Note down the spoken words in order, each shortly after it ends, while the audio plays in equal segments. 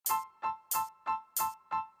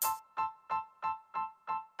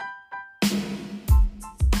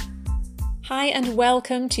Hi and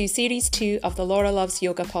welcome to Series 2 of the Laura Loves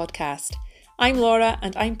Yoga podcast. I'm Laura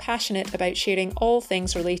and I'm passionate about sharing all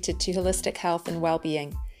things related to holistic health and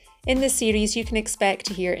well-being. In this series you can expect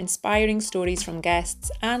to hear inspiring stories from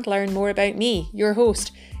guests and learn more about me, your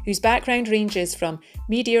host, whose background ranges from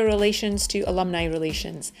media relations to alumni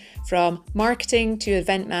relations, from marketing to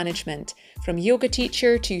event management, from yoga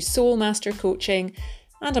teacher to soul master coaching,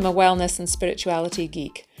 and I'm a wellness and spirituality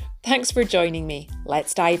geek. Thanks for joining me.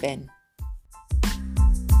 Let's dive in.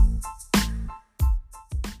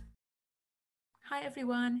 Hi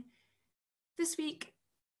everyone. This week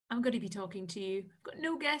I'm going to be talking to you. I've got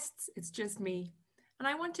no guests, it's just me. And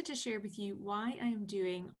I wanted to share with you why I am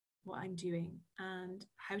doing what I'm doing and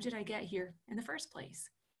how did I get here in the first place.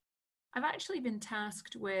 I've actually been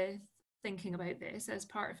tasked with thinking about this as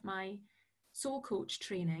part of my soul coach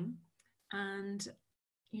training. And,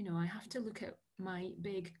 I have to look at my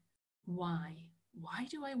big why. Why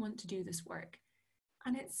do I want to do this work?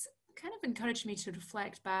 And it's kind of encouraged me to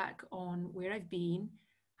reflect back on where I've been,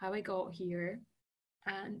 how I got here,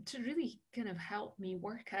 and to really kind of help me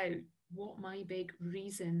work out what my big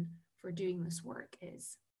reason for doing this work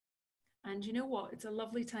is. And you know what? It's a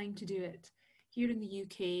lovely time to do it. Here in the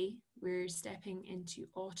UK, we're stepping into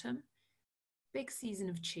autumn, big season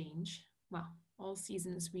of change. Well, all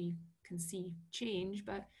seasons we can see change,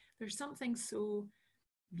 but there's something so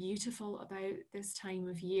beautiful about this time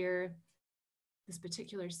of year. This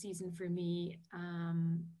particular season for me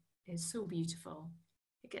is so beautiful.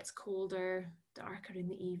 It gets colder, darker in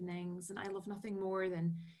the evenings, and I love nothing more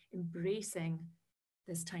than embracing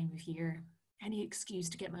this time of year. Any excuse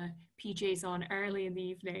to get my PJs on early in the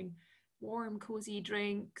evening, warm, cozy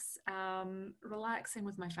drinks, relaxing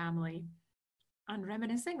with my family, and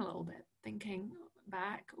reminiscing a little bit, thinking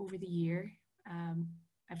back over the year,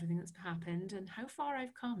 everything that's happened, and how far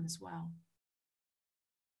I've come as well.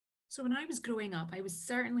 So when I was growing up, I was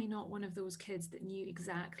certainly not one of those kids that knew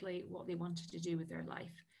exactly what they wanted to do with their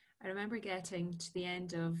life. I remember getting to the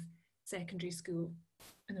end of secondary school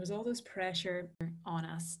and there was all this pressure on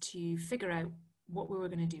us to figure out what we were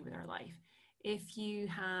going to do with our life. If you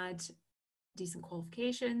had decent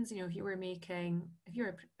qualifications, if you were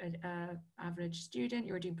an average student,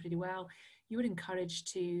 you were doing pretty well, you were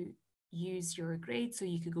encouraged to use your grades so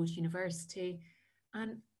you could go to university.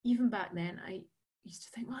 And even back then, I used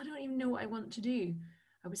to think, well, I don't even know what I want to do.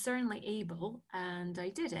 I was certainly able, and I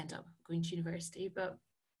did end up going to university, but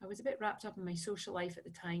I was a bit wrapped up in my social life at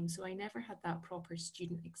the time, so I never had that proper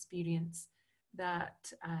student experience that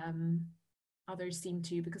others seemed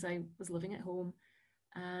to, because I was living at home,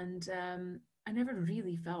 and I never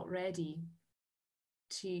really felt ready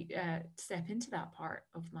to step into that part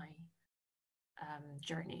of my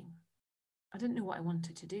journey. I didn't know what I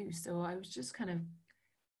wanted to do, so I was just kind of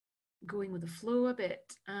going with the flow a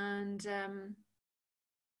bit. And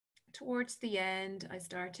towards the end, I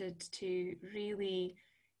started to really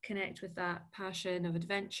connect with that passion of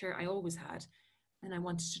adventure I always had, and I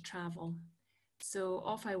wanted to travel. So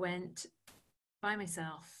off I went by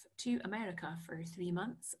myself to America for 3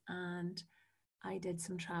 months, and I did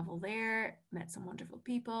some travel there, met some wonderful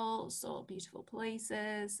people, saw beautiful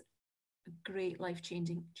places, a great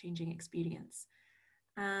life-changing experience.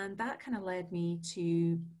 And that kind of led me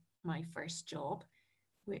to my first job,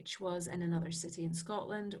 which was in another city in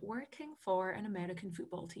Scotland, working for an American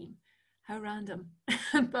football team. How random.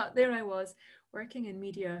 But there I was, working in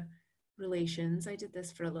media relations. I did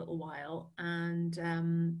this for a little while, and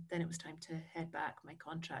then it was time to head back. My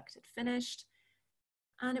contract had finished,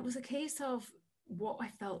 and it was a case of what I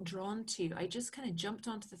felt drawn to. I just kind of jumped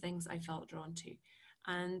onto the things I felt drawn to.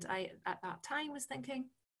 And I, at that time, was thinking,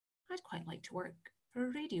 I'd quite like to work for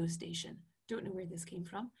a radio station. Don't know where this came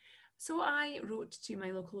from. So I wrote to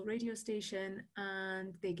my local radio station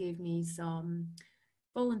and they gave me some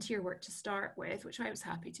volunteer work to start with, which I was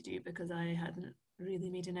happy to do because I hadn't really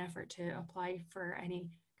made an effort to apply for any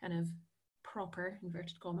kind of proper,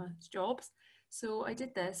 inverted commas, jobs. So I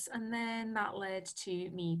did this, and then that led to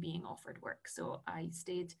me being offered work. So I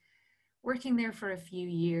stayed working there for a few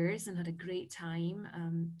years and had a great time.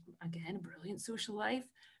 Again, a brilliant social life,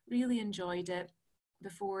 really enjoyed it.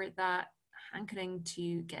 Before that, hankering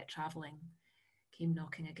to get traveling came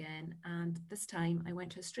knocking again. And this time I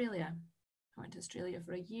went to Australia. I went to Australia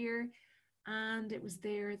for a year, and it was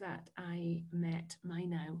there that I met my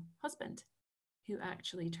now husband, who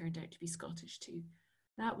actually turned out to be Scottish too.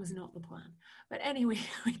 That was not the plan. But anyway,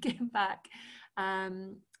 we came back,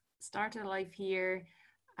 started life here,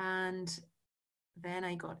 and then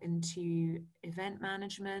I got into event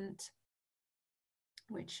management,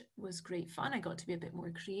 which was great fun. I got to be a bit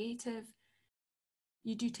more creative.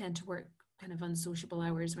 You do tend to work kind of unsociable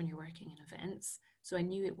hours when you're working in events. So I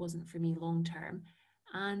knew it wasn't for me long term.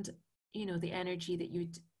 And, you know, the energy that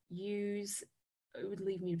you'd use, it would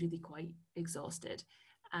leave me really quite exhausted.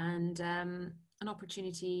 And an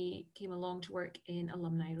opportunity came along to work in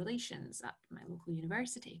alumni relations at my local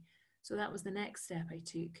university. So that was the next step I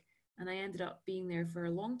took. And I ended up being there for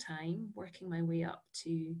a long time, working my way up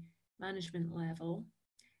to management level.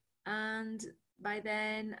 And by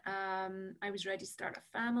then, I was ready to start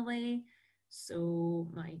a family. So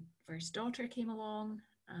my first daughter came along,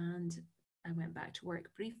 and I went back to work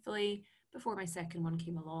briefly before my second one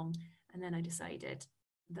came along. And then I decided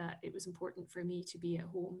that it was important for me to be at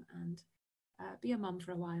home and be a mum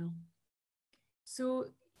for a while. So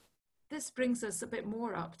this brings us a bit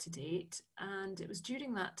more up to date. And it was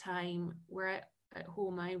during that time where at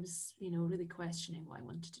home I was, you know, really questioning what I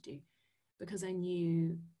wanted to do, because I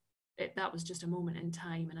knew that was just a moment in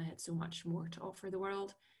time and I had so much more to offer the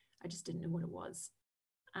world. I just didn't know what it was.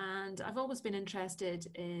 And I've always been interested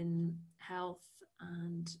in health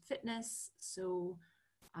and fitness. So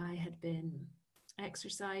I had been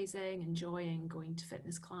exercising, enjoying going to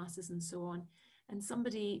fitness classes and so on. And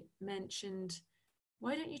somebody mentioned,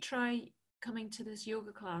 why don't you try coming to this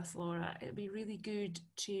yoga class, Laura? It'd be really good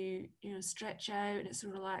to, you know, stretch out, and it's so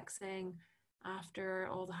relaxing after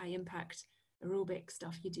all the high impact aerobic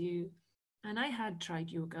stuff you do. And I had tried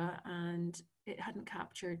yoga and it hadn't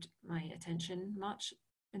captured my attention much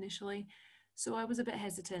initially. So I was a bit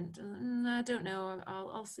hesitant. I don't know,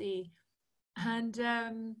 I'll see. And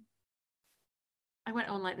I went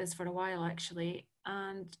on like this for a while actually.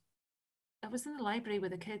 And I was in the library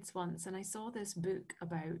with the kids once and I saw this book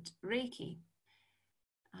about Reiki.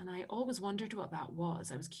 And I always wondered what that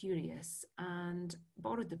was. I was curious and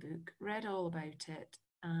borrowed the book, read all about it,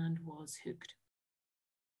 and was hooked.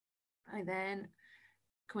 I then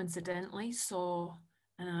coincidentally saw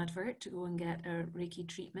an advert to go and get a Reiki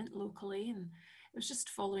treatment locally, and it was just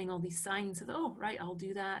following all these signs of, oh, right, I'll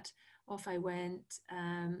do that. Off I went,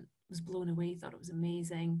 was blown away, thought it was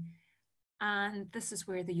amazing. And this is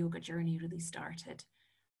where the yoga journey really started.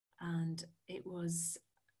 And it was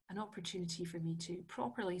an opportunity for me to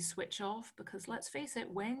properly switch off, because let's face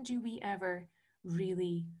it, when do we ever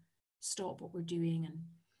really stop what we're doing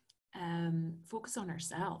and focus on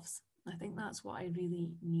ourselves? I think that's what I really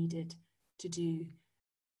needed to do.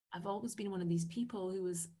 I've always been one of these people who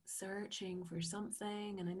was searching for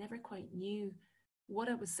something and I never quite knew what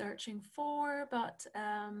I was searching for, but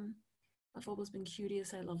I've always been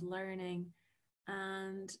curious. I love learning.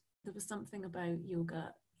 And there was something about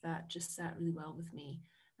yoga that just sat really well with me.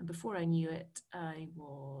 And before I knew it, I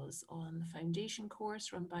was on the foundation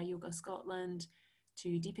course run by Yoga Scotland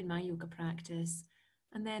to deepen my yoga practice.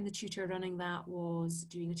 And then the tutor running that was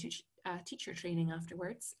doing a teacher training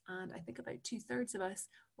afterwards. And I think about 2/3 of us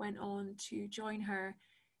went on to join her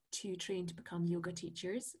to train to become yoga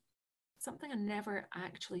teachers, something I never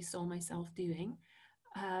actually saw myself doing.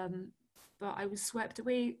 But I was swept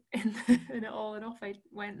away in it all, and off I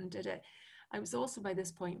went and did it. I was also by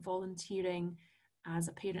this point volunteering as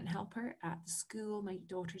a parent helper at the school my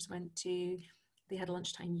daughters went to. They had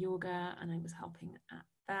lunchtime yoga and I was helping at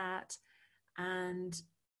that. And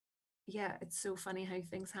yeah, it's so funny how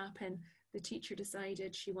things happen. The teacher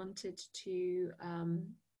decided she wanted to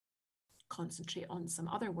concentrate on some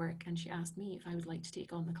other work, and she asked me if I would like to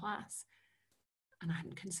take on the class. And I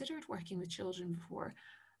hadn't considered working with children before.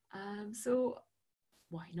 So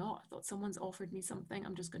why not? I thought, someone's offered me something,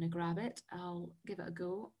 I'm just going to grab it. I'll give it a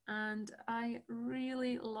go. And I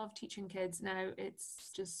really love teaching kids now.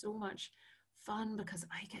 It's just so much fun because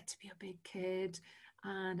I get to be a big kid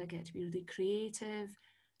and I get to be really creative.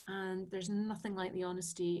 And there's nothing like the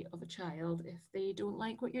honesty of a child. If they don't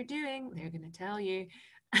like what you're doing, they're going to tell you.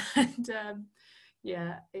 And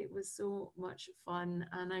yeah, it was so much fun.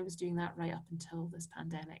 And I was doing that right up until this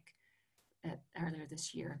pandemic earlier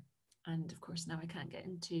this year. And of course, now I can't get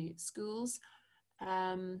into schools.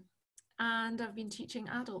 And I've been teaching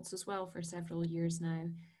adults as well for several years now.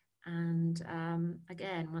 And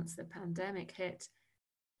again, once the pandemic hit,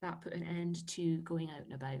 that put an end to going out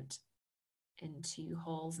and about into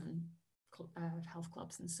halls and health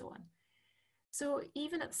clubs and so on. So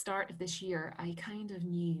even at the start of this year, I kind of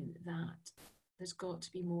knew that there's got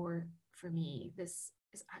to be more for me. This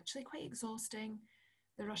is actually quite exhausting.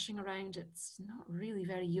 The rushing around, it's not really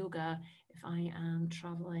very yoga if I am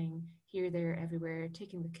traveling here, there, everywhere,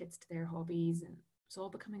 taking the kids to their hobbies, and it's all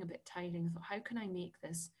becoming a bit tiring. I thought, how can I make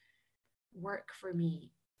this work for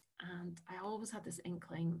me? And I always had this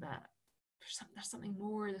inkling that there's something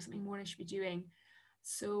more I should be doing.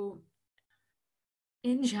 So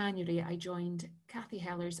in January, I joined Kathy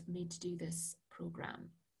Heller's Made to Do This program.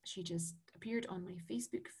 she just appeared on my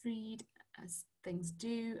Facebook feed, as things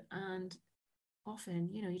do. And often,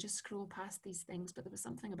 you just scroll past these things, but there was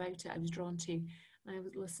something about it I was drawn to. And I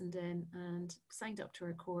listened in and signed up to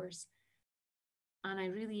her course. And I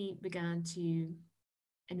really began to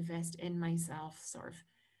invest in myself, sort of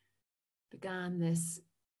began this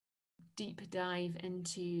deep dive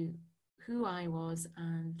into who I was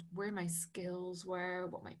and where my skills were,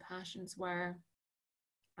 what my passions were.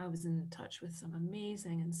 I was in touch with some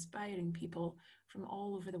amazing, inspiring people from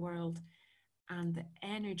all over the world. And the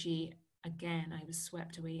energy, again, I was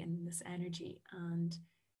swept away in this energy. And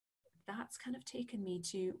that's kind of taken me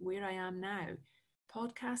to where I am now.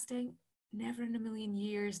 Podcasting, never in a million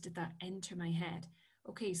years did that enter my head.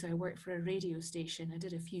 Okay, so I worked for a radio station. I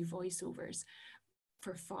did a few voiceovers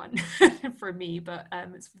for fun for me, but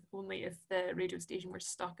it's only if the radio station were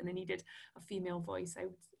stuck and they needed a female voice,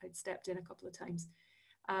 I'd stepped in a couple of times.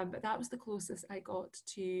 But that was the closest I got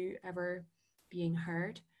to ever being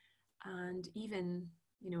heard. And even,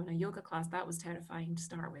 in a yoga class, that was terrifying to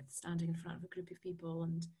start with, standing in front of a group of people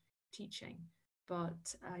and teaching.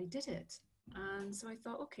 But I did it. And so I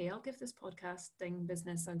thought, okay, I'll give this podcasting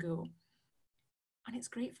business a go. And it's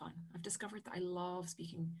great fun. I've discovered that I love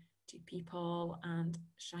speaking to people and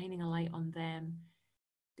shining a light on them,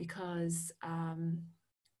 because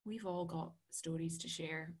we've all got stories to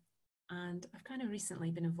share. And I've kind of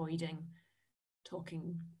recently been avoiding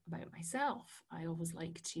talking about myself. I always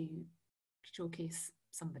like to showcase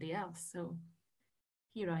somebody else. So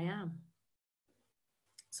here I am.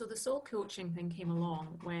 So the soul coaching thing came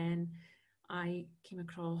along when I came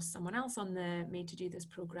across someone else on the Made to Do This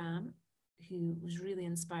program who was really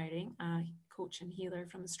inspiring, a coach and healer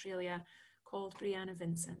from Australia called Brianna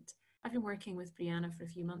Vincent. I've been working with Brianna for a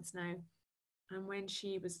few months now. And when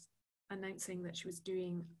she was announcing that she was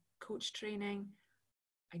doing coach training,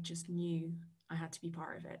 I just knew I had to be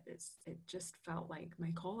part of it. It just felt like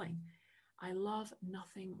my calling. I love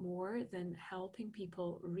nothing more than helping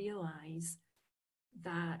people realize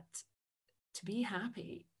that to be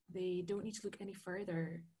happy, they don't need to look any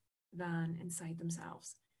further than inside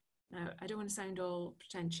themselves. Now, I don't want to sound all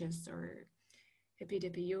pretentious or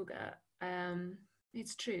hippy-dippy yoga.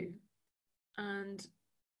 It's true. And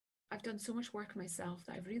I've done so much work myself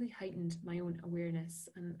that I've really heightened my own awareness,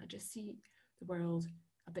 and I just see the world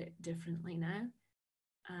a bit differently now.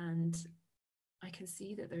 And I can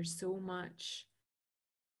see that there's so much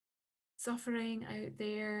suffering out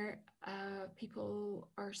there. People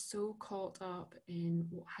are so caught up in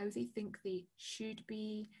how they think they should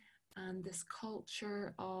be, and this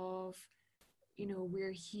culture of,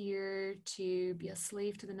 we're here to be a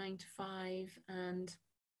slave to the 9 to 5, and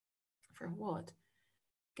for what?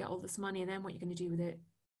 Get all this money, and then what you're going to do with it?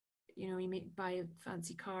 You may buy a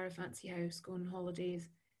fancy car, a fancy house, go on holidays,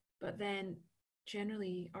 but then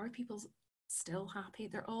generally, are people still happy?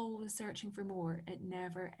 They're always searching for more. It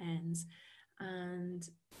never ends. And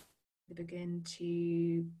they begin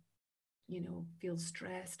to, feel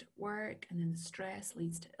stressed at work, and then the stress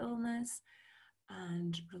leads to illness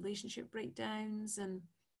and relationship breakdowns. And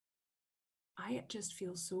I just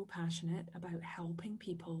feel so passionate about helping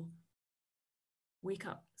people wake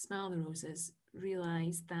up, smell the roses,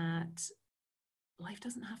 realize that life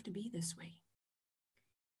doesn't have to be this way.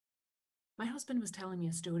 My husband was telling me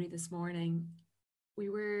a story this morning. We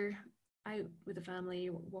were out with the family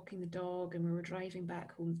walking the dog, and we were driving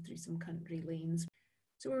back home through some country lanes.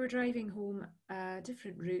 So we were driving home a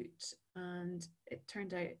different route, and it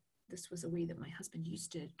turned out this was a way that my husband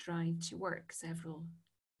used to drive to work several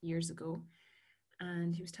years ago.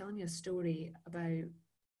 And he was telling me a story about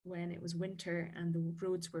when it was winter and the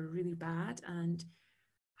roads were really bad, and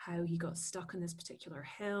how he got stuck on this particular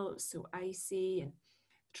hill. It was so icy, and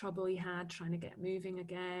trouble he had trying to get moving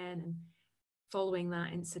again. And following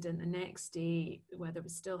that incident, the next day, the weather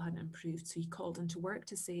still hadn't improved. So he called into work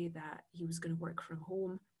to say that he was going to work from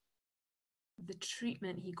home. The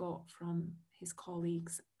treatment he got from his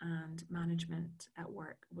colleagues and management at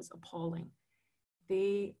work was appalling.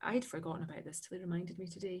 I'd forgotten about this till he reminded me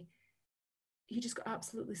today. He just got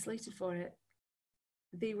absolutely slated for it.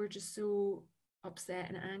 They were just so upset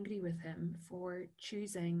and angry with him for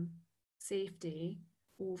choosing safety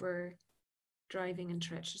over driving in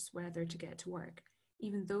treacherous weather to get to work.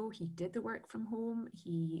 Even though he did the work from home,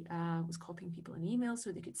 he was copying people in emails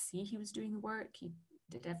so they could see he was doing the work. He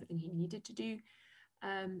did everything he needed to do.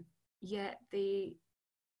 Yet they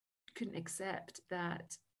couldn't accept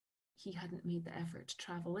that he hadn't made the effort to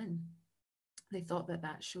travel in. They thought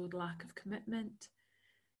that showed lack of commitment.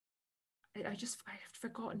 I had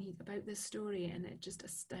forgotten about this story, and it just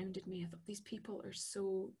astounded me. I thought these people are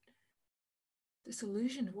so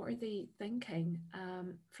disillusioned. What are they thinking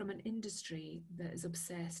from an industry that is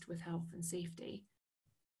obsessed with health and safety?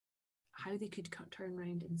 How they could turn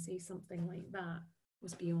around and say something like that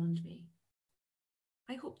was beyond me.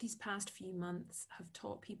 I hope these past few months have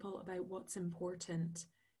taught people about what's important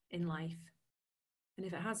in life. And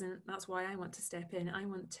if it hasn't, that's why I want to step in. I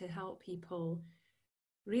want to help people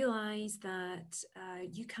realize that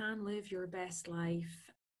you can live your best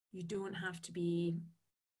life. You don't have to be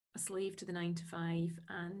a slave to the 9 to 5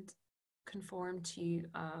 and conform to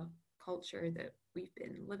a culture that we've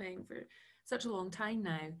been living for such a long time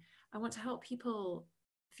now. I want to help people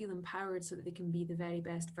feel empowered so that they can be the very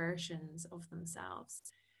best versions of themselves,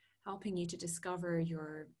 helping you to discover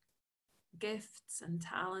your gifts and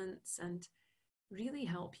talents and really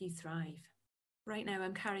help you thrive. Right now,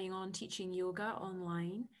 I'm carrying on teaching yoga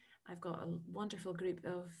online. I've got a wonderful group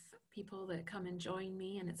of people that come and join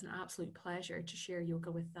me, and it's an absolute pleasure to share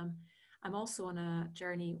yoga with them. I'm also on a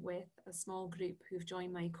journey with a small group who've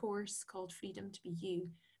joined my course called Freedom to Be You.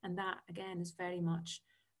 And that, again, is very much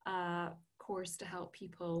a course to help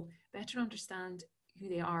people better understand who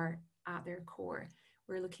they are at their core.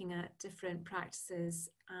 We're looking at different practices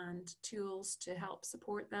and tools to help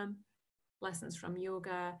support them, lessons from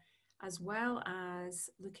yoga, as well as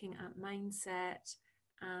looking at mindset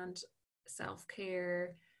and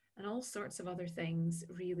self-care and all sorts of other things.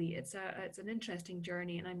 Really, it's an interesting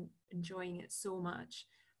journey, and I'm enjoying it so much.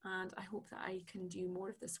 And I hope that I can do more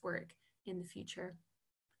of this work in the future.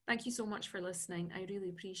 Thank you so much for listening. I really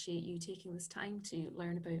appreciate you taking this time to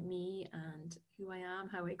learn about me and who I am,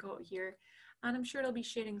 how I got here. And I'm sure I'll be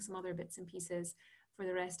sharing some other bits and pieces for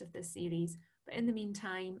the rest of this series. But in the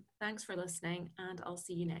meantime, thanks for listening, and I'll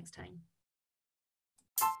see you next time.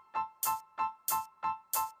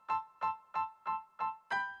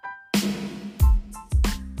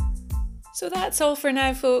 So that's all for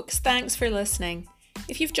now, folks. Thanks for listening.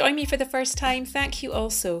 If you've joined me for the first time, thank you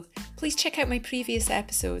also. Please check out my previous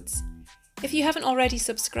episodes. If you haven't already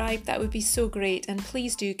subscribed, that would be so great, and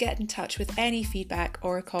please do get in touch with any feedback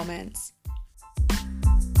or comments.